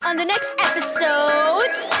on the next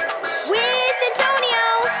episodes with Antonio.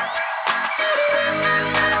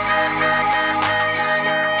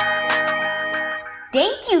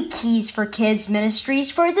 Thank you, Keys for Kids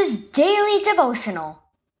Ministries, for this daily devotional.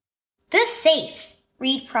 The Safe.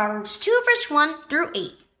 Read Proverbs 2, verse 1 through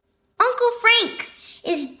 8. Uncle Frank,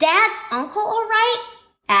 is Dad's uncle all right?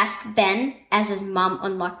 Asked Ben as his mom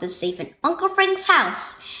unlocked the safe in Uncle Frank's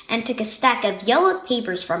house and took a stack of yellowed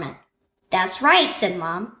papers from it. That's right, said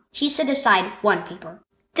Mom. She set aside one paper.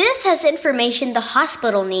 This has information the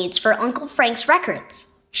hospital needs for Uncle Frank's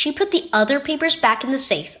records. She put the other papers back in the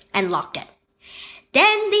safe and locked it.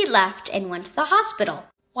 Then they left and went to the hospital.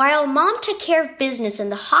 While Mom took care of business in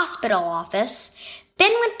the hospital office,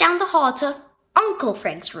 Ben went down the hall to Uncle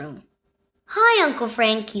Frank's room. Hi, Uncle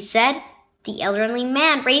Frank, he said. The elderly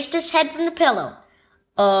man raised his head from the pillow.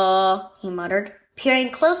 He muttered,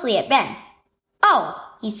 peering closely at Ben. Oh,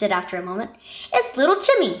 he said after a moment, it's little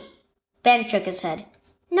Jimmy. Ben shook his head.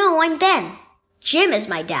 No, I'm Ben. Jim is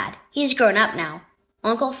my dad. He's grown up now.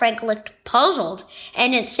 Uncle Frank looked puzzled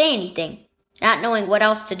and didn't say anything. Not knowing what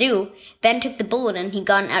else to do, Ben took the bulletin he'd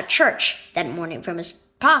gotten at church that morning from his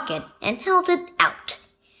pocket and held it out.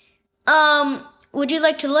 Would you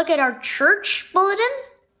like to look at our church bulletin?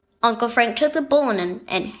 Uncle Frank took the bulletin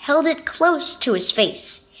and held it close to his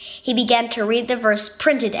face. He began to read the verse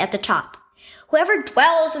printed at the top. Whoever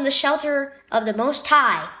dwells in the shelter of the Most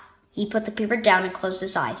High, he put the paper down and closed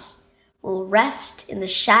his eyes, will rest in the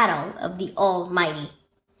shadow of the Almighty.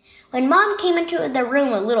 When Mom came into the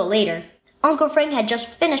room a little later, Uncle Frank had just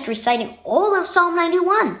finished reciting all of Psalm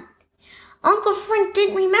 91. Uncle Frank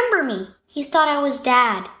didn't remember me. He thought I was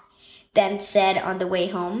Dad, Ben said on the way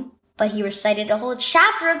home, but he recited a whole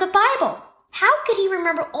chapter of the Bible. How could he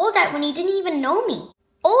remember all that when he didn't even know me?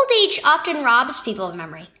 Old age often robs people of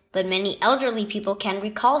memory, but many elderly people can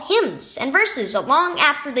recall hymns and verses long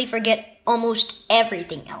after they forget almost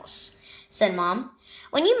everything else, said Mom.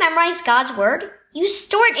 When you memorize God's Word, you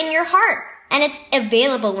store it in your heart, and it's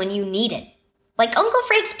available when you need it. Like Uncle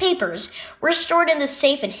Frank's papers were stored in the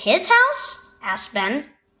safe in his house? Asked Ben.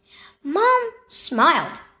 Mom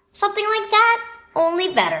smiled. Something like that,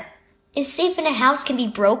 only better. A safe in a house can be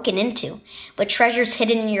broken into, but treasures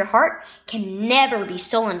hidden in your heart can never be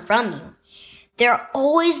stolen from you. They're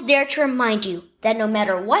always there to remind you that no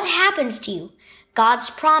matter what happens to you, God's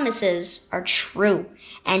promises are true,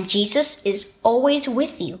 and Jesus is always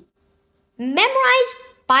with you. Memorize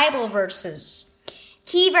Bible verses.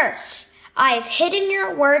 Key verse. I have hidden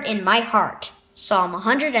your word in my heart. Psalm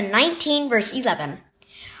 119, verse 11.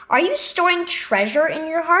 Are you storing treasure in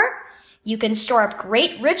your heart? You can store up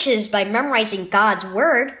great riches by memorizing God's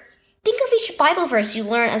Word. Think of each Bible verse you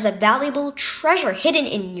learn as a valuable treasure hidden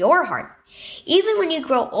in your heart. Even when you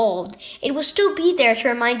grow old, it will still be there to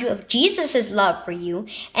remind you of Jesus' love for you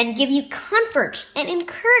and give you comfort and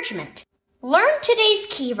encouragement. Learn today's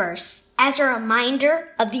key verse as a reminder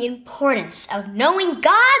of the importance of knowing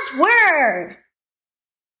God's Word.